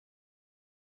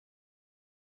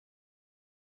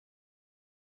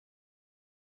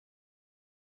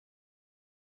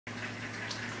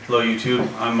Hello YouTube,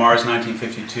 I'm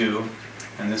Mars1952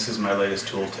 and this is my latest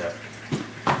tool tip.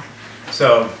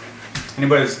 So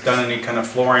anybody that's done any kind of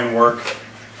flooring work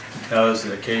knows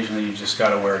that occasionally you just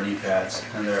got to wear knee pads,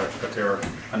 and they're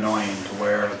annoying to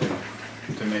wear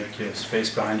to make your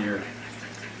space behind your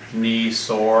knee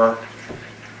sore.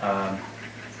 I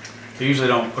usually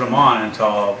don't put them on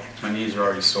until my knees are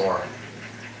already sore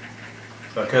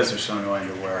because they're so annoying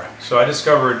to wear. So I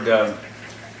discovered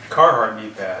Carhartt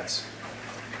knee pads.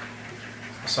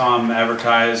 I saw them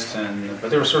advertised,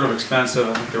 but they were sort of expensive.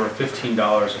 I think they were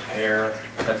 $15 a pair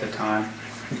at the time.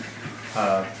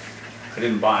 I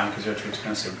didn't buy them because they're too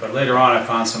expensive. But later on I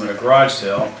found some at a garage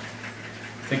sale.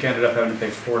 I think I ended up having to pay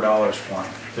 $4 for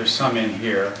them. There's some in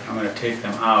here. I'm going to take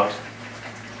them out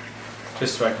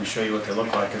just so I can show you what they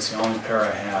look like. It's the only pair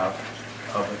I have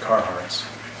of the Carhartts.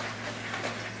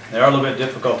 They are a little bit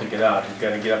difficult to get out. You've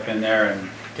got to get up in there and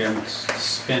get them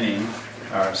spinning,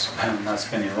 or not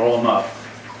spinning, roll them up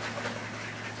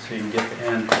so you can get the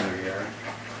end through here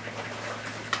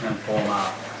and then pull them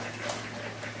out.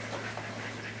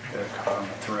 Get it caught on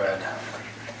the thread.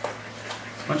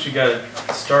 Once you get it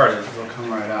started, it'll come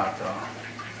right out though.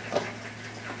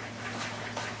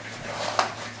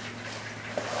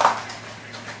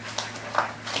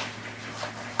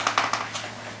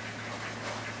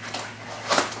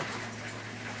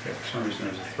 Okay, for some reason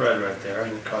there's a thread right there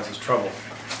and it causes trouble.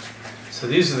 So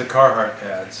these are the Carhartt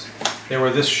pads. They were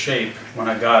this shape when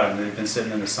I got them. They've been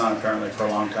sitting in the sun apparently for a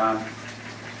long time.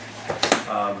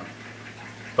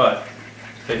 But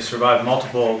they survived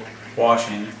multiple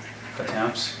washing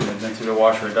attempts. They've been through the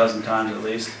washer a dozen times at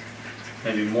least,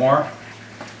 maybe more.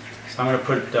 So I'm going to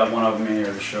put one of them in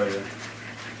here to show you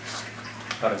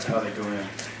how they go in.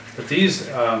 But these,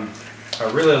 I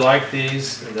really like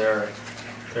these. They're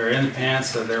in the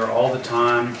pants, so they're all the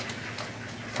time.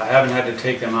 I haven't had to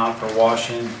take them out for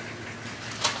washing.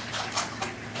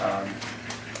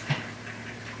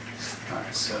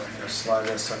 Alright, so I'm going to slide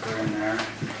that sucker in there.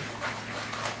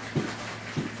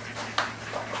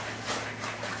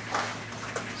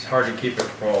 It's hard to keep it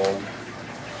rolled.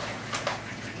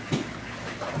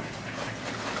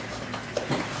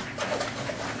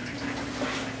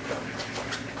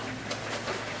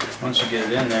 Once you get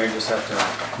it in there, you just have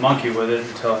to monkey with it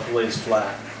until it lays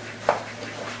flat.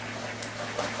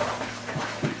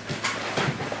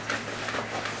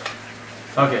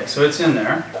 Okay, so it's in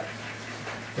there.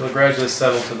 It'll gradually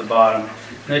settle to the bottom.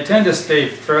 And they tend to stay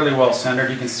fairly well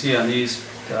centered. You can see on these,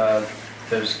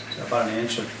 there's about an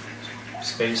inch of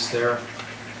space there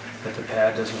that the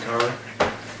pad doesn't cover.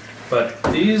 But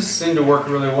these seem to work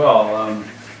really well.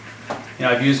 You know,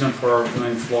 I've used them for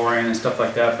doing flooring and stuff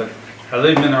like that, but I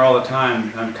leave them in there all the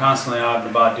time. I'm constantly out and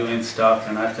about doing stuff,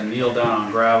 and I have to kneel down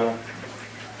on gravel.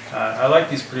 I like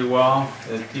these pretty well.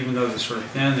 Even though they're sort of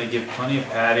thin, they give plenty of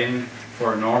padding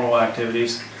for normal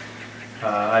activities.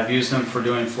 I've used them for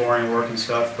doing flooring work and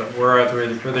stuff, but where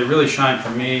they really shine for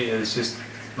me is just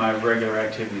my regular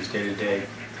activities day to day.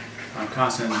 I'm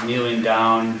constantly kneeling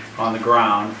down on the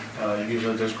ground.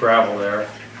 Usually there's gravel there.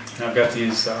 And I've got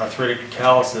these arthritic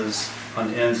calluses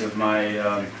on the ends of my,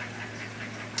 I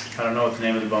don't know what the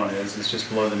name of the bone is, it's just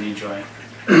below the knee joint.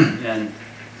 And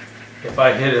if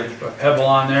I hit a pebble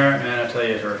on there, man, I tell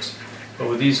you it hurts. But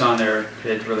with these on there,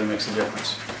 it really makes a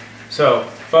difference. So,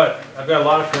 but I've got a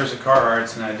lot of pairs of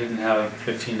Carhartts and I didn't have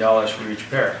 $15 for each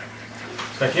pair.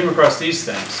 So I came across these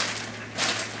things.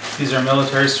 These are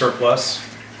military surplus.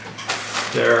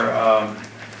 They're a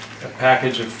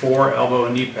package of 4 elbow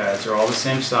and knee pads. They're all the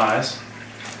same size.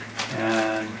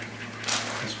 And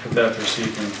let's put that up there so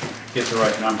you can get the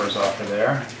right numbers off of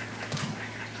there.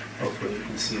 Hopefully you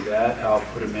can see that. I'll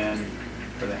put them in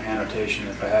for the annotation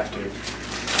if I have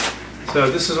to. So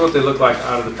this is what they look like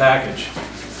out of the package.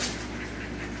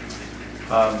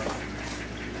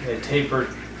 They taper,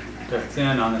 they're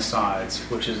thin on the sides,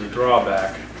 which is a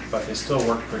drawback, but they still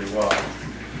work pretty well.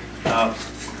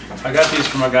 I got these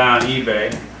from a guy on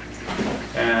eBay,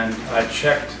 and I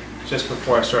checked just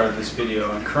before I started this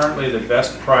video, and currently the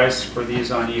best price for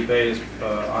these on eBay is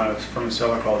from a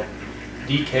seller called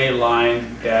DK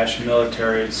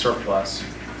Line-Military Surplus.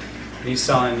 He's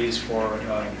selling these for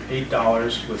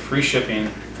 $8 with free shipping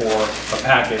for a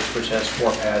package which has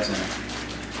 4 pads in it.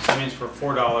 So that means for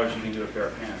 $4 you can do a pair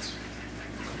of pants.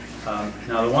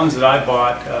 Now the ones that I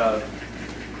bought,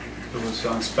 it was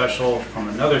on special from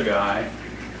another guy,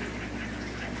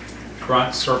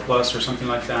 Grunt Surplus or something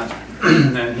like that,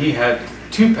 and he had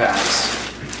 2 packs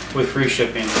with free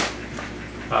shipping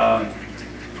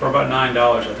for about $9,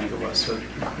 I think it was. So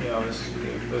you know,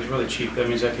 it was really cheap. That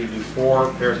means I could do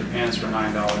 4 pairs of pants for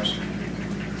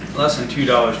 $9, less than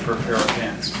 $2 per pair of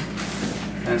pants.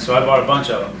 And so I bought a bunch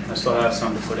of them. I still have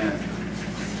some to put in.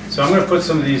 So I'm going to put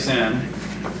some of these in.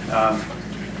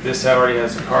 This already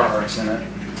has the Carhartts in it.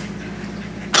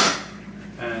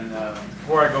 And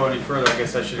before I go any further, I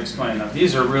guess I should explain. Now,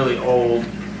 these are really old.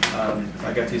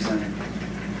 I got these in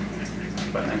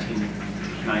about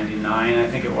 1999, I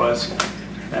think it was.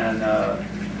 And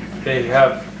they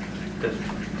have the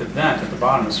vent at the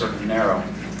bottom is sort of narrow,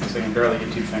 so you can barely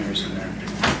get 2 fingers in there.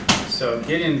 So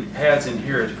getting pads in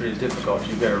here is pretty difficult.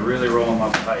 You've got to really roll them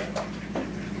up tight.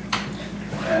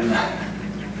 And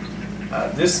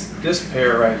this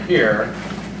pair right here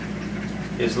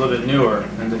is a little bit newer,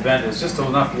 and the vent is just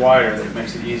enough wider that it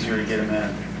makes it easier to get them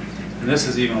in. And this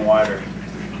is even wider.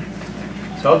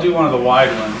 So I'll do one of the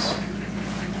wide ones.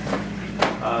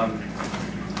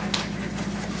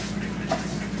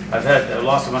 I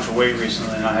lost a bunch of weight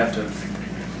recently, and I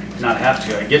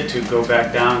get to go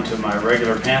back down to my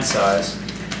regular pant size.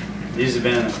 These have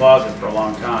been in the closet for a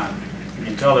long time. You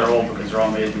can tell they're old because they're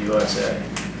all made in the USA.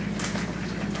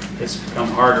 It's become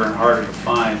harder and harder to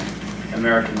find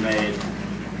American-made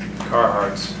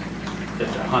Carhartts. You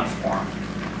have to hunt for them.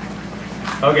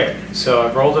 Okay, so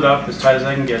I've rolled it up as tight as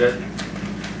I can get it.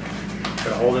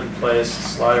 Gotta hold it in place,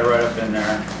 slide it right up in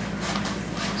there.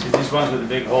 See, these ones with the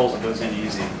big holes, it goes in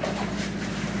easy.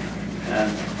 And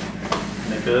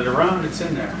they fit it around, it's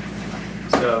in there.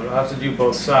 So I'll have to do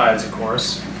both sides, of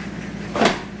course.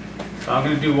 So I'm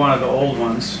going to do one of the old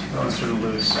ones. That one's sort of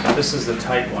loose. This is the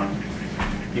tight one.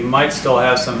 You might still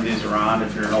have some of these around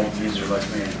if you're an old user like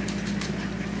me.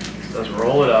 So let's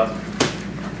roll it up.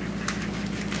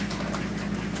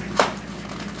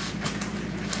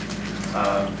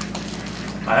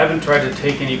 I haven't tried to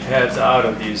take any pads out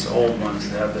of these old ones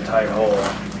that have the tight hole.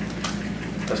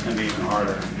 That's going to be even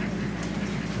harder.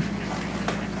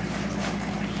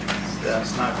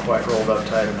 That's not quite rolled up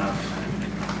tight enough.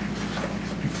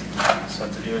 So I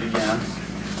have to do it again.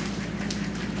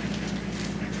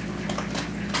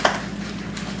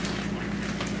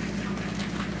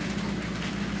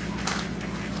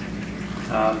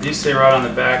 These say right on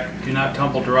the back, do not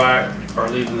tumble dry or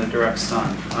leave in the direct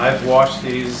sun. I've washed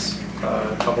these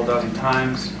a couple dozen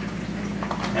times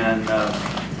and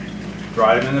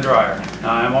dried them in the dryer.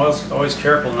 Now I'm always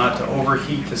careful not to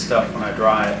overheat the stuff when I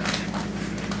dry it.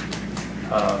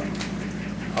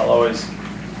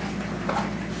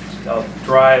 I'll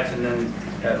dry it and then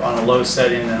on a low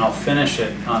setting, and then I'll finish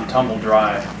it on tumble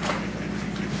dry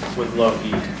with low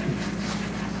heat.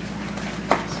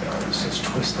 So let's just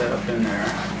twist that up in there.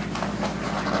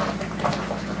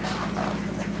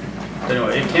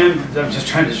 Anyway, it can. I'm just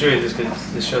trying to show you this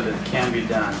to show that it can be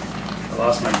done. I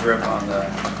lost my grip on the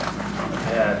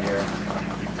pad here.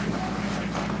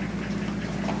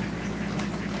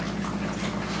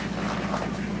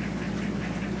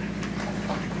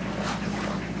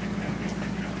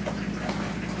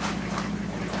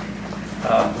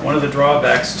 One of the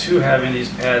drawbacks to having these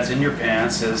pads in your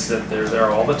pants is that they're there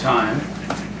all the time,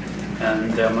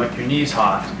 and they'll make your knees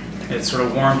hot. It's sort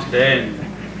of warm today, and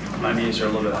my knees are a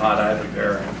little bit hot. I have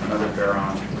another pair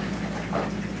on.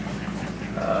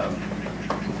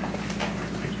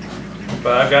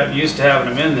 But I've gotten used to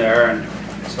having them in there, and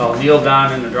so I'll kneel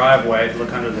down in the driveway to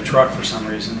look under the truck for some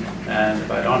reason, and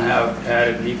if I don't have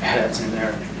padded knee pads in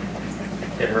there,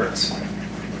 it hurts.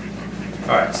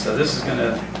 All right, so this is going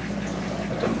to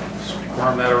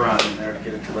squirm that around in there to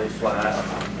get it to lay flat.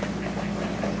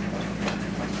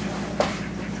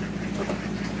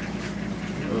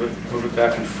 Move it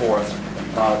back and forth,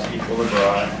 allow it to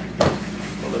equilibrize.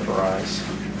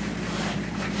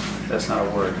 That's not a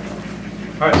word.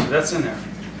 All right, so that's in there.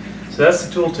 So that's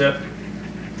the tool tip.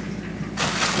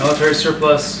 Military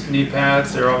surplus knee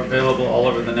pads, they're available all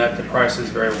over the net. The prices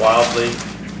vary wildly.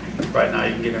 Right now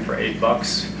you can get them for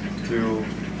 $8 through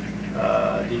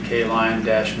DK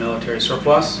Line-Military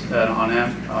Surplus on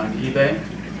eBay.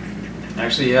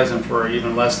 Actually, he has them for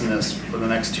even less than this for the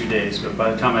next 2 days, but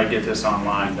by the time I get this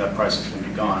online, that price is going to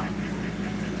be gone.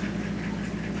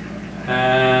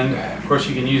 And of course,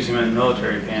 you can use them in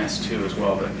military pants too as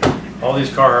well, but all these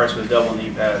Carhartts with double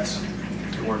knee pads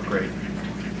work great.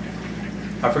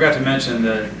 I forgot to mention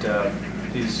that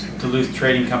these Duluth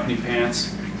Trading Company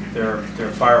pants, they're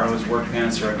fire hose work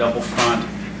pants. They're a double front.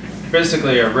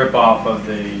 Basically a rip-off of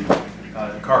the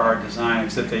Carhartt design,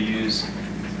 except they use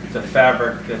the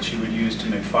fabric that you would use to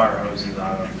make fire hoses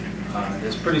out of.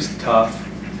 It's pretty tough,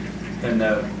 and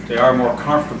they are more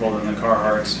comfortable than the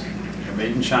Carhartts. They're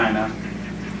made in China.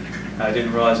 I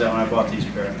didn't realize that when I bought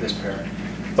this pair.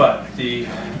 But the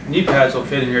knee pads will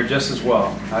fit in here just as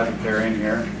well. I have a pair in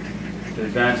here. The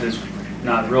vent is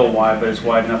not real wide, but it's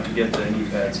wide enough to get the knee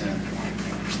pads in.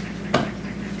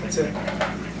 That's it.